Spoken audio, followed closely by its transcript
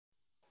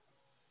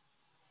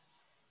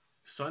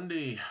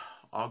Sunday,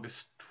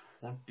 August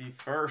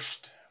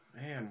 21st.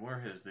 Man, where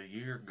has the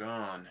year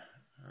gone?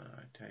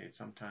 I tell you,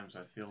 sometimes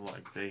I feel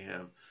like they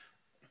have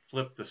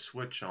flipped the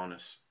switch on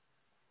us.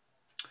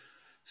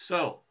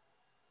 So,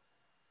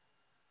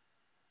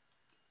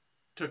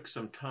 took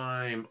some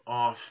time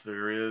off.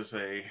 There is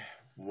a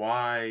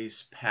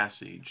wise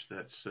passage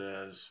that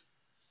says,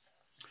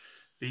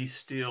 "Be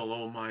still,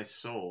 O my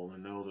soul,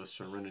 and know the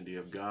serenity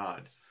of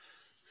God."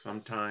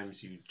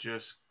 Sometimes you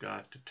just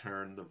got to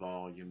turn the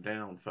volume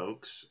down,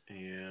 folks,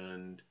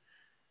 and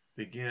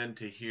begin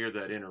to hear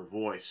that inner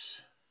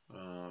voice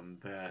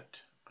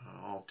that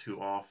all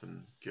too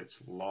often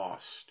gets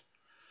lost.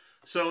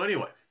 So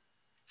anyway,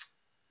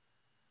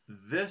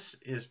 this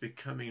is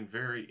becoming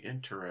very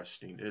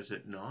interesting, is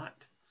it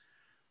not?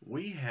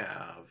 We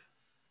have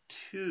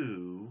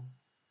two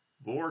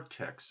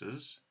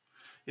vortexes.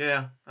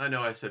 Yeah, I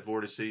know I said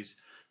vortices,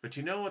 but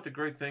you know what the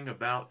great thing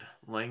about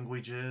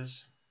language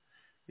is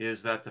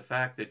that the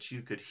fact that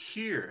you could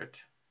hear it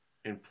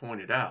and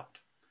point it out.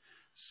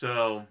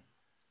 So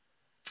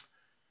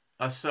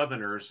us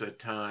Southerners at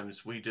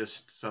times, we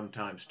just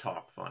sometimes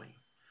talk funny.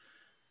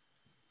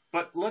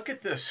 But look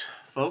at this,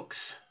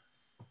 folks.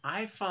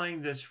 I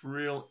find this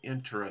real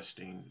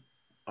interesting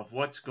of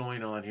what's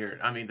going on here.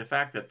 I mean, the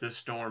fact that this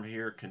storm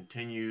here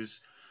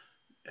continues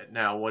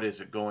now, what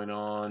is it, going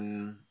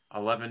on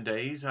 11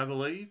 days, I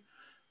believe?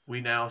 We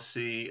now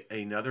see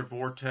another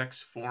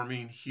vortex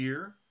forming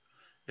here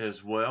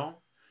as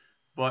well.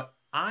 But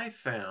I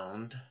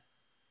found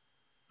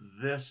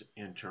this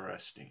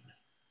interesting.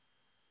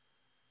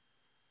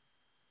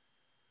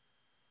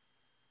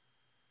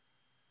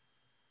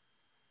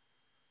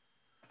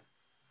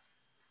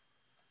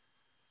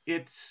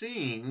 It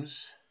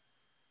seems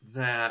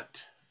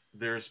that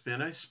there's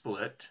been a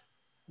split,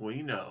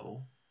 we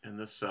know, in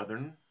the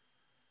southern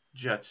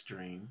jet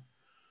stream.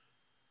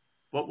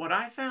 But what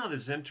I found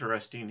is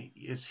interesting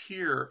is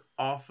here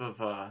off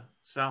of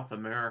South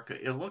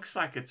America, it looks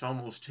like it's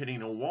almost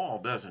hitting a wall,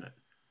 doesn't it?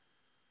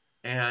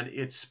 And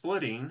it's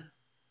splitting,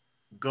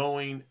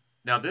 going.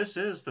 Now, this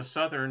is the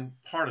southern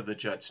part of the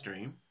jet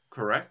stream,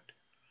 correct?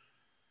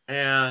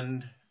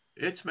 And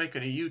it's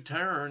making a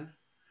U-turn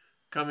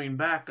coming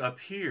back up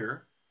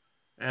here,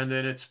 and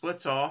then it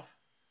splits off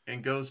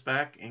and goes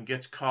back and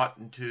gets caught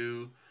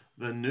into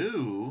the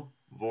new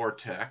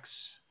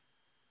vortex.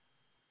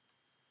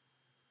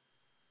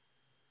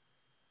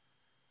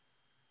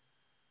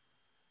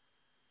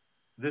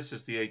 This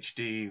is the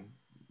HD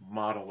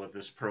model of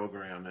this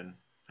program, and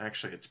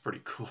actually it's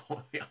pretty cool,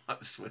 to be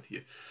honest with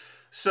you.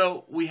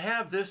 So we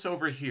have this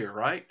over here,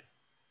 right?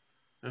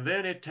 And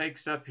then it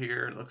takes up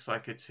here, it looks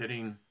like it's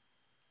hitting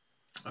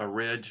a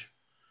ridge,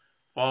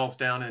 falls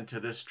down into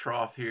this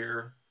trough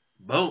here,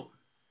 boom,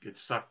 gets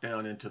sucked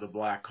down into the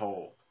black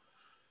hole.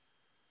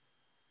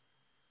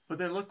 But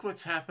then look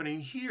what's happening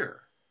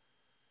here.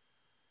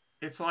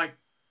 It's like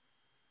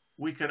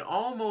we can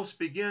almost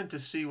begin to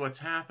see what's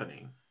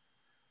happening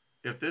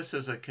if this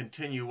is a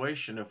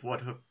continuation of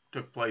what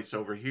took place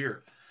over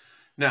here.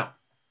 Now,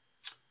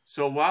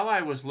 so while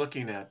I was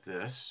looking at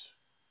this,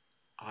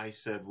 I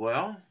said,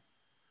 well,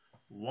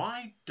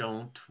 why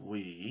don't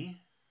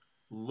we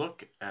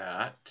look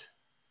at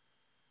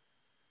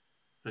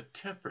the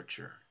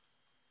temperature?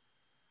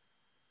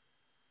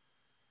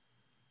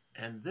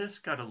 And this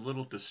got a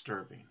little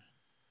disturbing.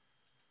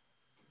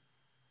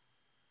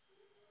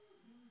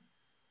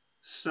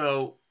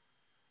 So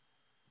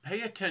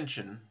pay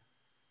attention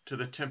to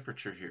the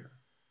temperature here.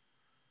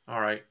 All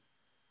right,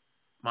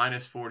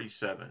 minus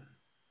 47,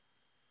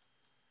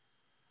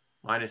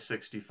 minus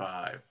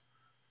 65.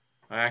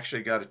 I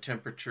actually got a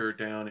temperature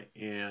down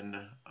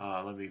in,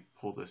 let me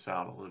pull this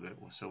out a little bit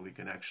so we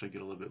can actually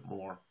get a little bit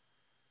more.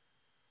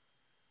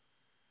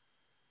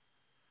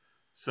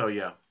 So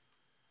yeah,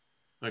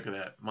 look at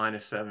that,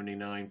 minus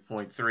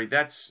 79.3.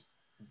 That's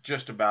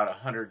just about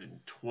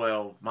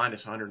 112,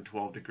 minus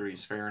 112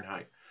 degrees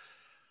Fahrenheit.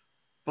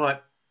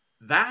 But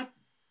that,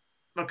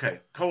 okay,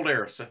 cold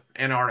air,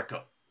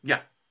 Antarctica.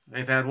 Yeah,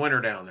 they've had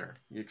winter down there.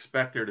 You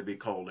expect there to be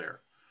cold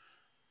air.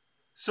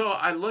 So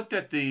I looked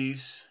at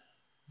these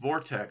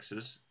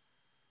vortexes.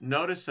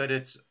 Notice that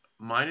it's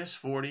minus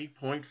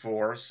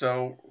 40.4,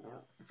 so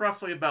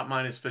roughly about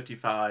minus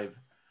 55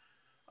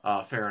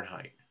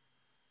 Fahrenheit.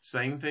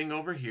 Same thing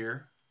over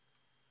here.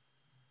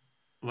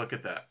 Look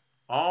at that.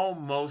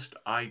 Almost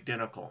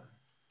identical.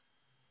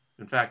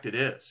 In fact, it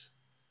is.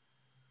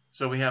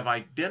 So we have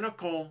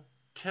identical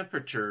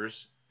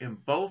temperatures in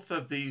both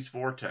of these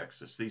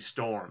vortexes, these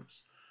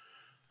storms.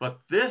 But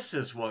this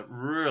is what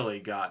really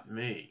got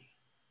me.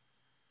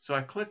 So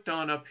I clicked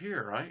on up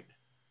here, right?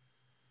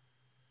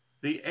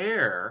 The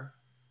air,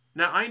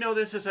 now I know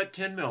this is at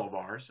 10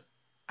 millibars.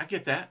 I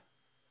get that.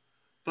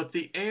 But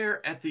the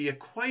air at the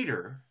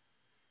equator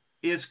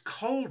is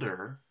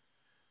colder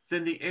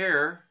than the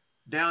air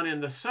down in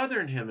the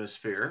southern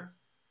hemisphere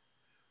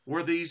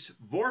where these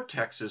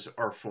vortexes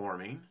are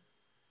forming.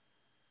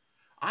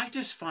 I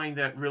just find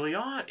that really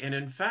odd. And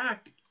in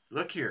fact,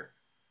 look here.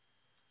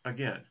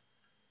 Again,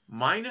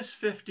 minus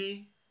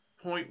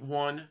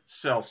 50.1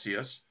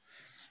 Celsius.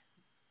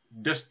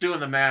 just doing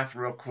the math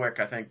real quick,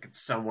 I think it's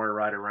somewhere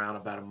right around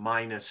about a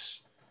minus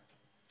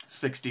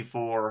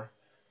 64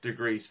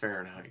 degrees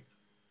Fahrenheit.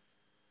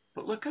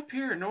 But look up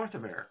here in North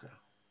America,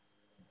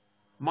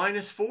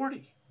 minus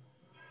 40.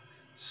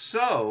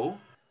 So,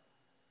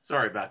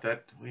 sorry about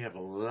that. We have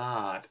a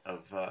lot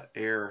of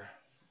air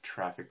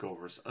traffic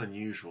over us,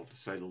 unusual to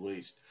say the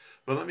least.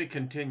 But let me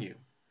continue.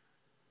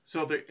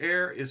 So the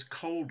air is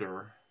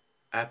colder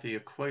at the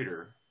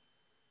equator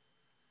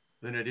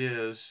than it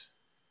is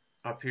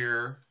up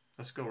here.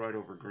 Let's go right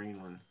over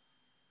Greenland.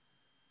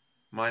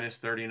 Minus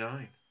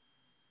 39.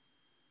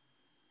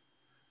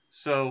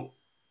 So,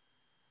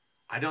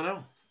 I don't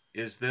know.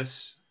 Is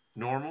this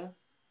normal?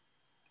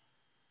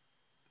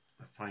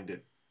 I find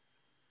it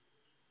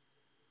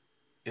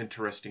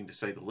interesting to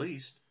say the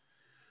least.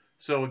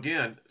 So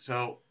again,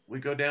 so we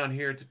go down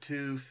here to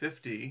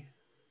 250.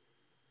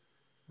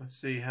 Let's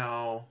see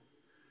how,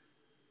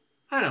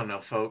 I don't know,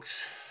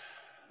 folks.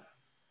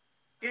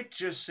 It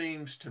just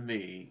seems to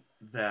me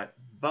that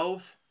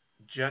both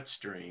jet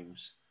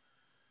streams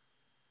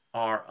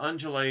are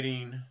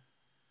undulating,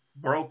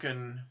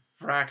 broken,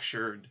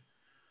 fractured.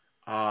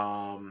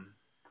 You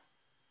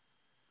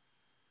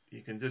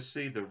can just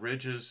see the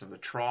ridges and the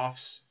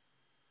troughs.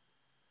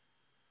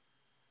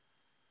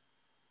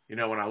 You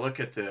know, when I look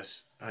at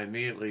this, I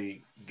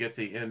immediately get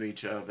the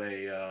image of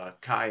a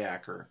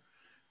kayaker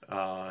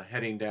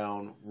heading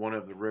down one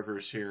of the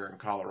rivers here in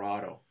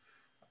Colorado.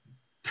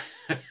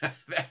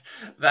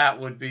 That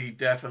would be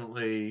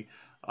definitely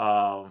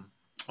a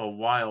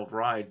wild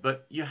ride.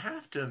 But you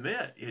have to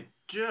admit, it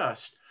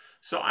just...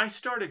 So I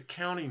started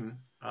counting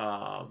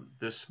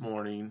this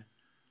morning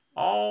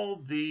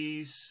all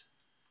these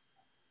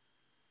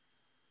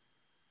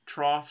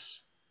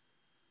troughs,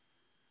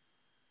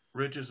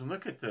 ridges, and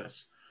look at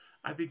this.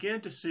 I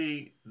began to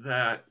see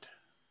that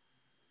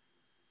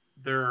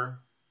they're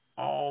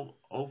all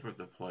over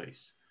the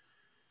place.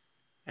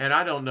 And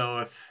I don't know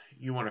if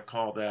you want to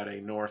call that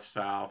a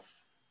north-south.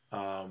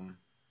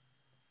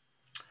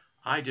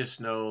 I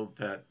just know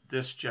that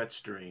this jet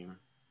stream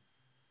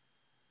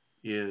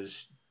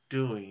is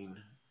doing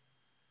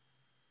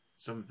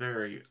some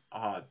very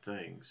odd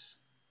things.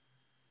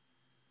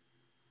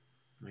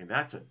 I mean,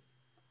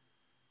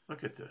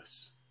 look at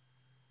this.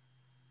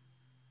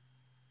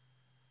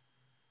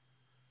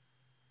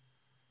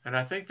 And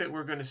I think that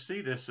we're going to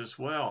see this as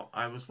well.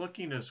 I was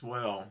looking as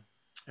well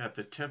at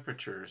the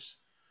temperatures,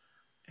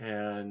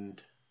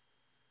 and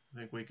I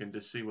think we can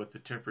just see what the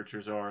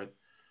temperatures are at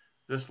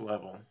this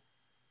level.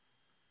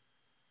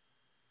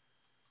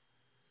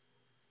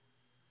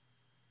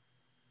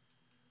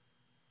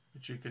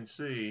 But you can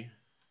see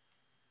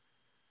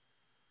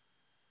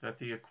that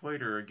the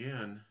equator,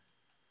 again,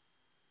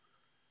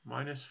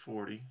 minus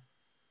 40.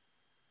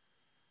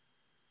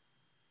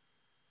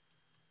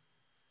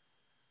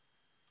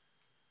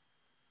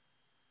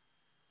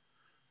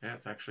 Yeah,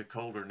 it's actually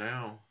colder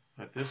now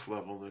at this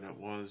level than it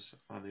was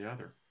on the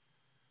other.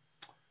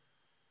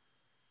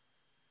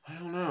 I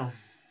don't know.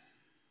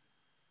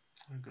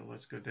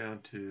 Let's go down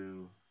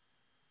to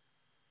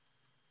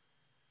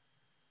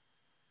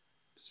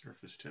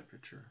surface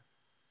temperature.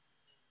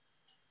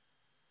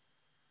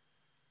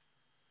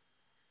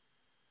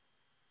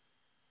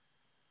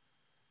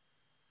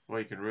 Well,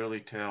 you can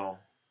really tell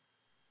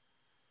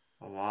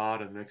a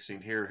lot of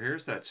mixing here.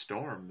 Here's that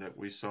storm that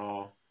we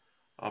saw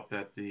up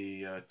at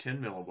the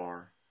 10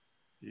 millibar.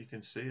 You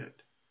can see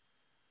it.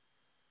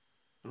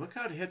 And look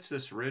how it hits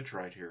this ridge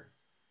right here.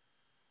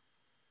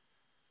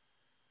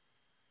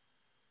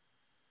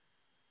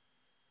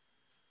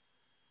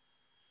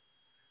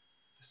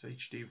 This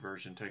HD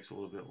version takes a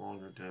little bit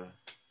longer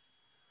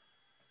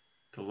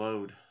to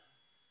load.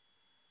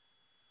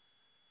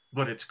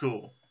 But it's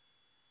cool.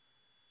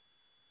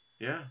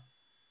 Yeah.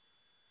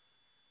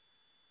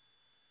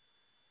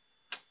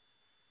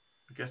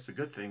 I guess the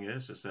good thing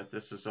is that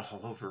this is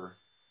all over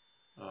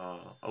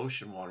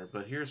ocean water.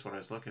 But here's what I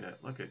was looking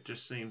at. Look, it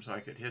just seems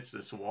like it hits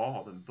this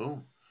wall, then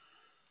boom.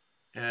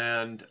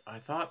 And I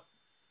thought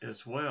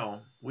as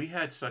well, we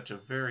had such a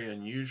very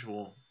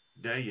unusual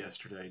day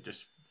yesterday.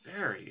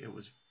 It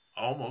was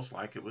almost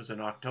like it was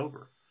in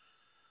October.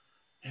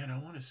 And I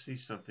want to see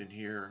something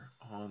here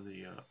on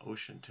the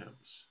ocean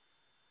temps.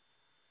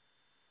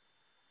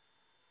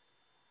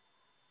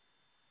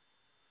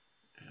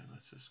 And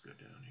let's just go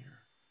down here.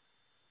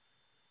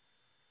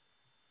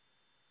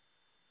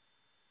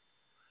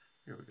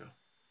 Here we go.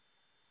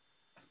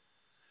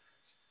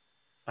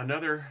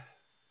 Another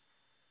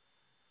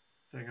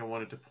thing I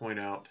wanted to point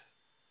out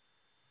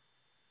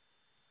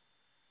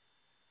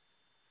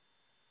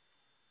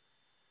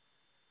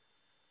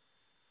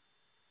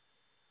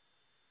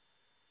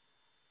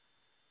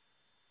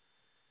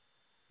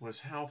was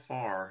how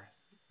far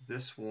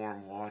this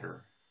warm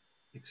water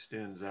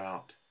extends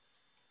out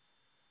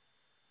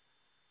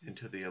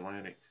into the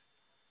Atlantic.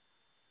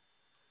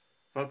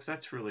 Folks,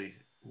 that's really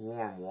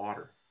warm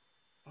water.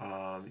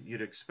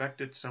 You'd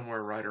expect it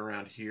somewhere right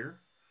around here.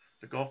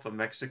 The Gulf of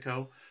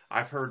Mexico.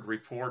 I've heard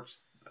reports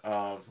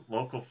of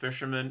local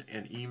fishermen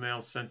and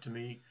emails sent to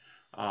me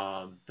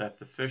that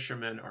the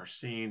fishermen are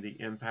seeing the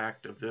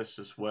impact of this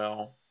as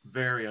well.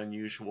 Very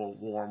unusual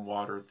warm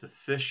water. The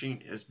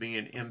fishing is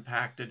being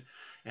impacted.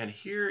 And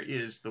here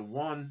is the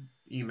one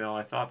email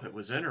I thought that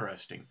was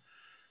interesting.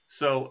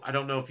 So I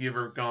don't know if you've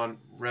ever gone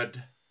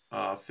red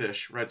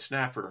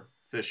snapper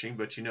fishing,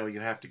 but you know you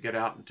have to get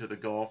out into the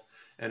Gulf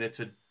and it's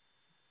a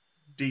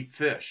deep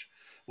fish.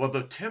 Well,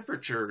 the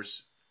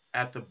temperatures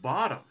at the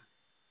bottom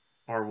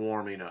are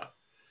warming up.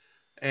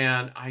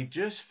 And I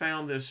just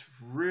found this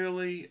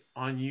really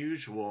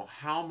unusual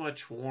how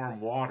much warm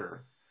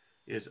water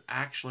is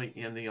actually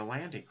in the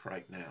Atlantic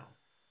right now.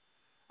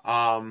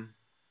 I'm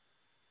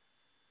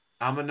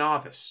a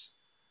novice,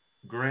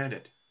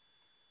 granted,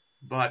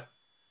 but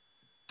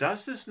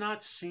does this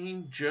not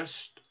seem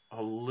just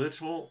a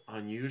little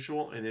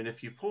unusual? And then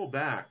if you pull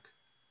back,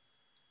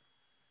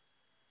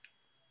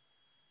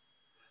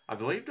 I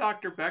believe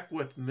Dr.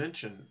 Beckwith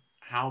mentioned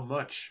how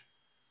much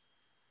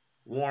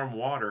warm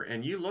water,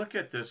 and you look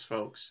at this,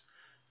 folks,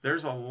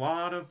 there's a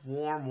lot of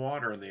warm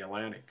water in the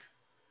Atlantic.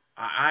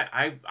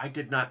 I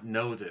did not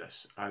know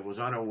this. I was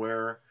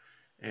unaware.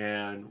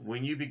 And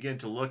when you begin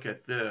to look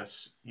at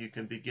this, you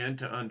can begin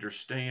to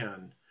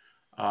understand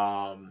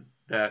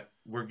that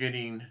we're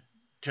getting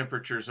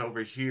temperatures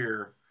over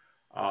here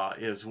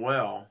as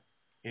well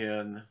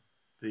in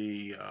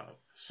the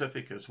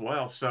Pacific as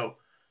well. So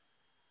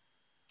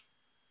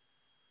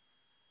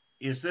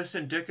is this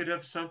indicative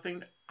of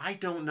something? I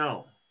don't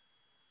know.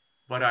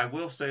 But I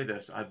will say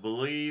this, I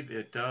believe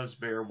it does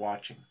bear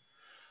watching.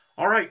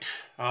 All right,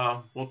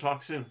 we'll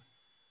talk soon.